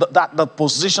the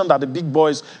position that the big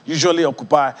boys usually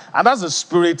occupy, and that's the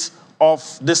spirit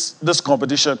of this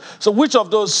competition. So which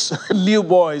of those new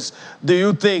boys do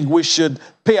you think we should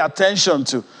pay attention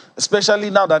to, especially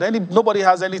now that nobody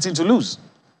has anything to lose?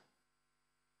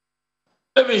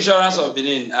 Maybe Insurance of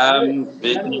Benin,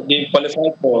 they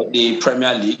qualified for the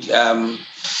Premier League.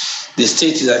 The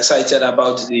state is excited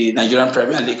about the Nigerian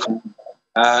Premier League.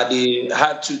 They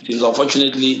had two teams.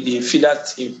 Unfortunately, the feeder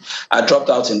team dropped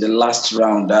out in the last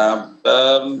round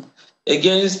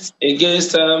against a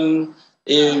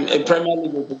Premier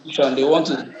League opposition. They want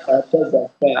to test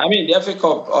their. I mean, the FA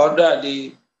Cup or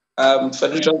the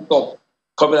Federation Cup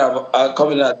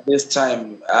coming at this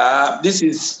time. This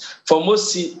is for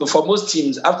most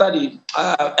teams after the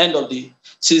end of the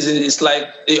season. It's like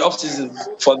the off season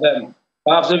for them.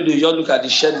 Perhaps maybe you just look at the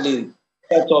scheduling.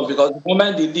 Because the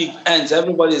moment the league ends,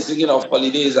 everybody is thinking of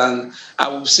holidays, and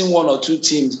we've seen one or two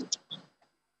teams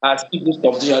skip this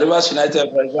competition. Rivers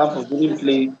United, for example, didn't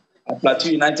play, and Plateau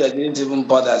United didn't even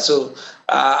bother. So,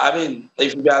 I mean,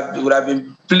 if it would have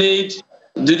been played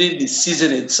during the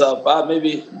season itself,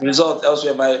 maybe the result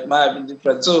elsewhere might have been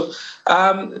different. So,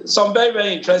 some very,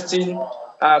 very interesting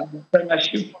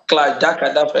Premiership clash,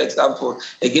 Dakar, for example,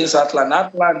 against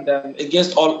Atlant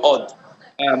against all odds.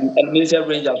 Eliminated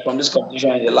Rangers from this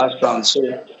competition in the last round, so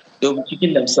they'll be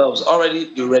kicking themselves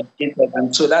already. They're relegated,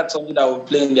 and so that's something that will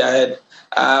play in their head.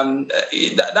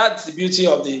 That's the beauty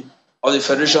of the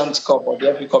Federation's Cup or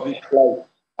the FA Cup, if you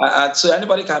like. So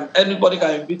anybody can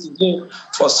be beaten. So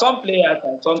for some players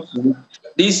and some teams,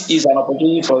 this is an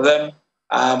opportunity for them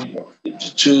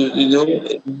to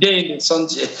day in the sun.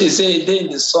 They say day in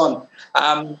the sun.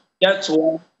 Get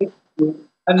one.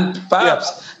 And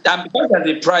perhaps because there's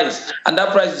a prize, and that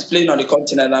prize is playing on the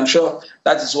continent, I'm sure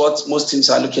that is what most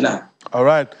teams are looking at. All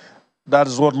right. That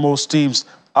is what most teams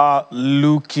are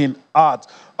looking at.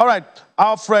 All right,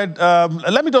 Alfred,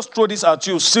 let me just throw this at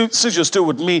you. Since you're still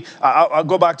with me, I'll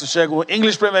go back to Shego.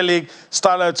 English Premier League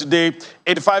started today,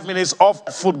 85 minutes of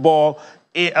football.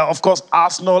 Of course,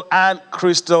 Arsenal and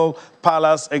Crystal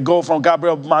Palace. A goal from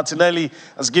Gabriel Martinelli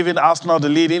has given Arsenal the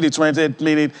lead in the 28th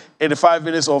minute, 85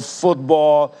 minutes of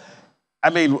football. I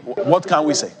mean, what can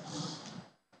we say?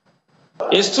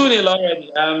 It's 2-0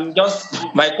 already. Just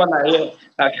my corner here,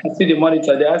 I can see the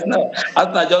monitor there. Arsenal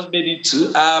just made it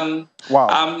 2. Wow.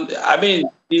 I mean,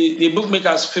 the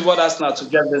bookmakers favored Arsenal to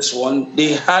get this one.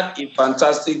 They had a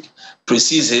fantastic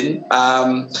preseason.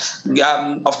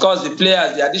 Of course, the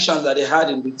players, the additions that they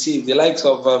had in the team, the likes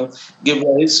of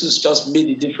Gabriel Jesus just made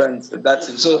the difference in that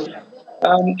team. So,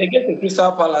 against the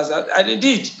Crystal Palace, and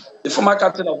indeed, the former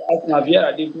captain of Arsenal,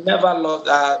 Vieira,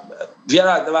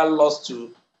 Vieira has never lost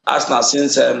to Arsenal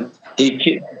since he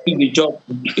took the job.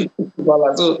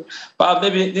 So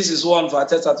maybe this is one for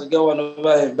Arteta to get one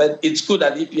over him. But it's good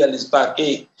that EPL is back.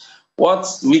 Hey, what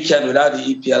weekend without the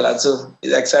EPL? And so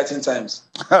it's exciting times.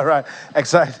 All right,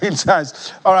 exciting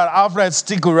times. All right, Alfred,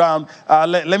 stick around.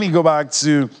 Let me go back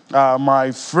to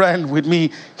my friend with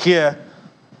me here.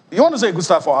 You want to say a good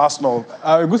start for Arsenal? Good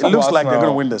start it looks for like they're Arsenal.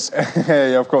 going to win this.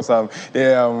 Yeah, of course.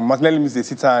 Martinelli missed the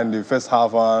sitter in the first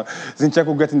half.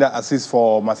 Zinchenko getting that assist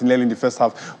for Martinelli in the first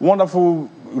half. Wonderful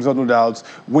result, no doubt.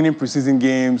 Winning preseason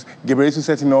games. Gabriel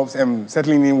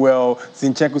settling in well.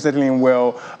 Zinchenko settling in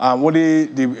well.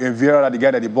 Vieira, the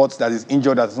guy that they bought that is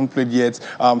injured, that hasn't played yet.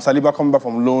 Saliba coming back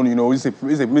from loan. You know, he's a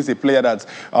player that,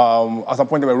 at some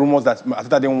point, there were rumors that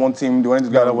Arteta didn't want him. They wanted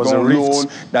to go on loan,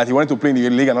 that he wanted to play in the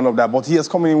league and all of that. But he has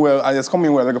come in well. He has come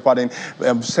in well, I beg your pardon.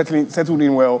 Settled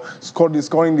in well.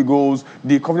 Scoring the goals.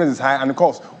 The confidence is high, and of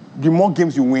course, the more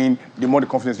games you win, the more the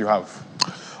confidence you have.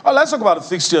 Let's talk about the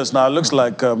fixtures now. It looks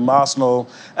like Arsenal.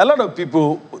 A lot of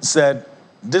people said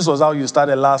this was how you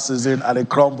started last season and it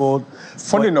crumbled.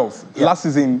 Funny enough, last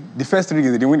season, the first 3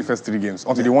 games, they didn't win the first 3 games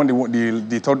until they won the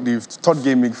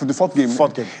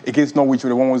fourth game against Norwich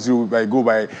with a 1-0 by goal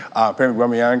by Pierre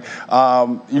Aubameyang.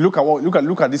 You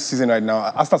look at this season right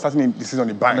now. Arsenal starting the season on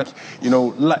the bank. You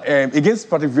know, against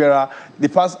Patrick Vieira,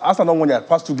 Arsenal don't win their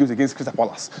past 2 games against Crystal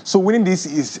Palace. So winning this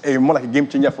is more like a game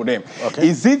changer for them. Okay.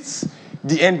 Is it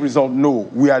the end result? No,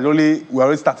 we are already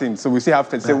starting, so we still have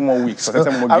 37 more weeks.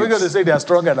 37 more games. Are we going to say they are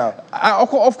stronger now? Of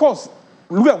course.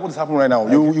 Look at what is happening right now.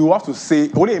 Okay. You have to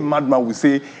say, only a madman will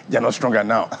say they're not stronger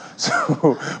now.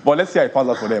 So, but let's see how it pans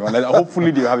out for them, and then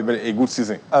hopefully they'll have a good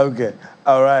season. Okay.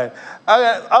 All right.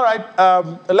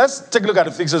 Let's take a look at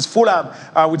the fixtures. Fulham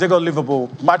will take on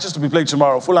Liverpool. Matches to be played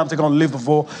tomorrow. Fulham take on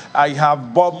Liverpool. You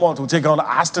have Bournemouth will take on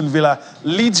Aston Villa.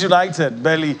 Leeds United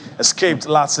barely escaped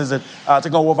last season.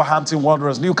 Take on Wolverhampton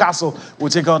Wanderers. Newcastle will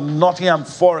take on Nottingham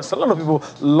Forest. A lot of people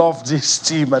love this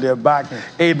team and they're back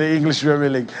in the English Premier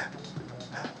League.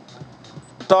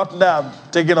 Tottenham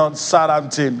taking on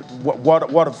Southampton.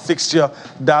 What a fixture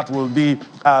that will be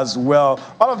as well.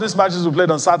 All of these matches will be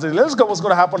played on Saturday. Let's go what's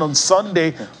going to happen on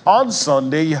Sunday. On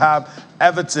Sunday, you have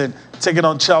Everton taking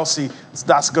on Chelsea.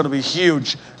 That's going to be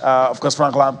huge. Of course,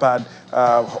 Frank Lampard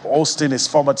hosting his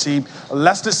former team.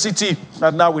 Leicester City,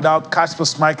 now without Kasper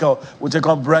Schmeichel, will take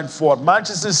on Brentford.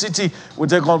 Manchester City will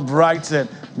take on Brighton.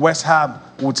 West Ham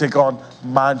will take on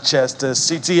Manchester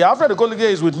City. Alfred Okolige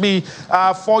is with me.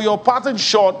 For your parting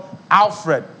shot,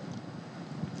 Alfred,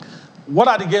 what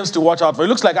are the games to watch out for? It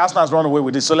looks like Arsenal has run away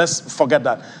with this, so let's forget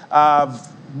that.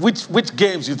 Which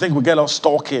games you think will get us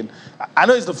talking? I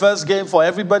know it's the first game for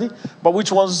everybody, but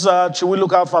which ones should we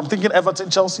look out for? I'm thinking Everton,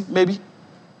 Chelsea, maybe?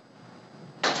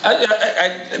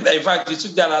 In fact, you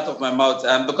took that out of my mouth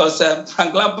because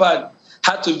Frank Lampard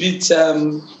had to beat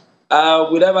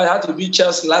had to beat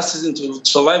Chelsea last season to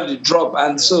survive the drop,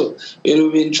 and so it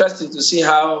will be interesting to see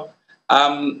how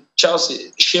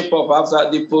Chelsea shape up after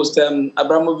the post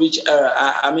Abramovich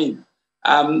era.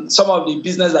 Some of the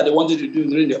business that they wanted to do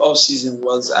during the off season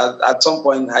was at some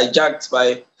point hijacked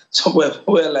by somewhere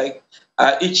where like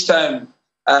each time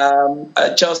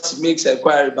Chelsea makes a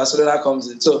inquiry, Barcelona comes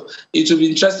in. So it will be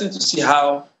interesting to see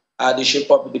how they shape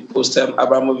up in the post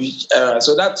Abramovich era.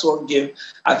 So that's one game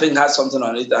I think has something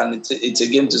on it, and it's a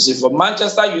game to see for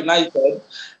Manchester United.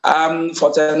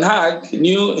 For Ten Hag,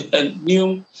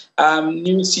 new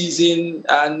season,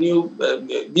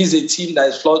 this is a team that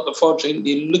is faltering.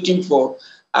 They're looking for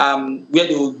where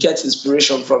they will get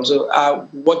inspiration from. So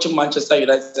watching Manchester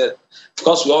United, of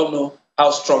course, we all know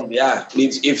how strong they are.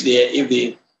 If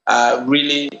they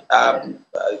really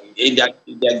in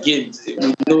their games,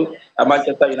 we know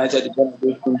Manchester United is one of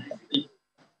those teams.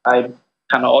 I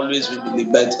can always win the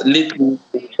league, but lately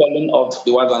they've fallen off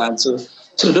the wagon, and so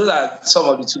those are some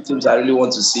of the 2 teams I really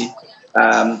want to see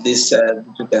this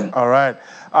weekend. All right.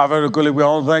 Alfred Okolie, we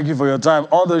all thank you for your time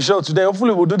on the show today.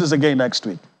 Hopefully we'll do this again next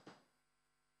week.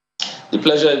 The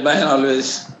pleasure is mine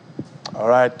always. All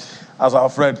right. As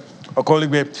Alfred Okolie.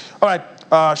 All right.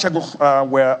 Shegun,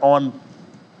 we're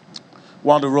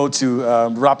on the road to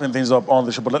wrapping things up on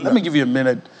the show, but let me give you a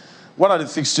minute. What are the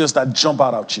fixtures that jump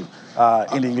out at you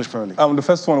in the English Premier League? The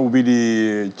first one will be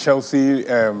the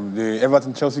the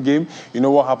Everton-Chelsea game. You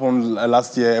know what happened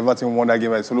last year? Everton won that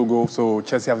game by a solo goal, so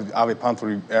Chelsea have a pound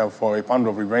for a pound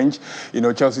of revenge. You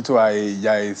know, Chelsea too are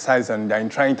a size and they're in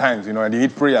trying times. You know, and they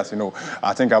need prayers. You know,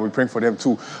 I think I'll be praying for them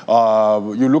too.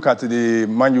 You look at the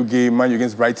Man U game, Man U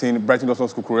against Brighton. Brighton lost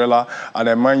Cucurella, and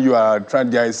then Man U are trying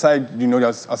their side. You know,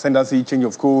 there's ascendancy, change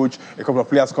of coach, a couple of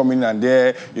players coming and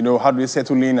there. You know, how do they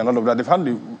settle in and all of that. They've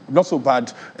had not so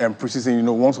bad preseason, you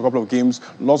know, won a couple of games,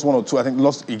 lost 1 or 2, I think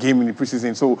lost a game in the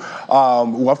preseason. So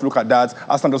we'll have to look at that.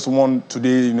 Arsenal just won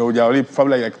today, you know, they're already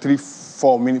probably like 3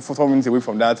 4 minutes away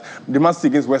from that. The Man City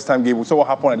against West Ham game, we saw what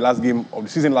happened at the last game of the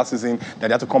season last season, that they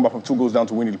had to come back from 2 goals down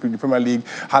to win the Premier League.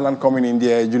 Haaland coming in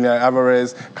there, Julian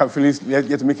Alvarez, Felix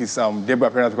yet to make his debut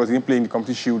appearance because he didn't play in the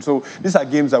Community Shield. So these are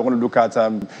games I want to look at.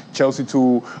 Chelsea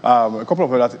too, a couple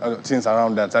of other things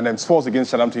around that. And then Spurs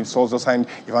against Southampton, Spurs just signed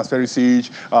Ivan Perisic,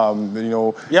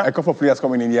 a couple of players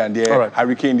coming in here and there. Right.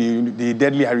 Hurricane, the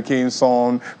deadly Hurricane,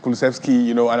 Son,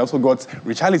 Kulusevski, and also got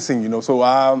Richarlison,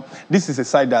 So this is a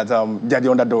side that they're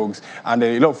the underdogs. And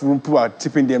a lot of people are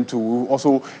tipping them to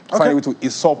also find a way to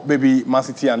usurp maybe Man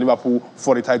City and Liverpool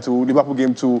for the title. Liverpool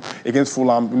game 2 against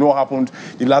Fulham. You know what happened?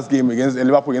 The last game against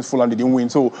Liverpool against Fulham, they didn't win.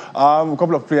 So a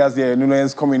couple of players there,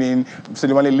 Nunes coming in,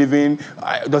 Soleimani leaving.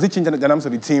 Does it change the dynamics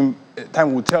of the team?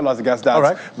 Time will tell us against that.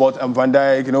 Right. But Van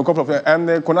Dijk, a couple of players, and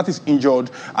Konate is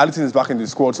injured. Alisson is back in the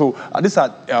squad. So these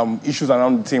are issues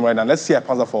around the team right now. Let's see a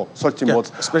answer for such team.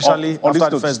 But especially on after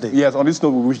the first day. Yes, on this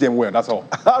note, we wish them well. That's all.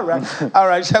 All right. All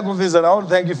right, Segun Vincent, I want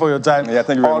to thank you for your time. Yeah,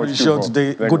 thank you very much. On the show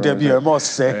today. Good debut, I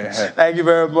must say. Thank you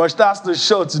very much. That's the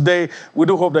show today. We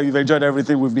do hope that you've enjoyed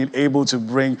everything we've been able to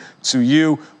bring to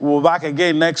you. We'll be back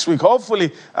again next week.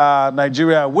 Hopefully,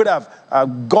 Nigeria would have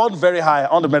gone very high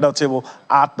on the medal table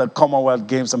at the Commonwealth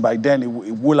Games, and by then it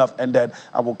will have ended,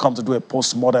 and we'll come to do a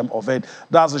post-mortem of it.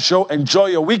 That's the show. Enjoy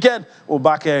your weekend. We'll be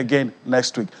back here again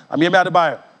next week. I'm Yemi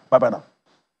Adebayo. Bye-bye now.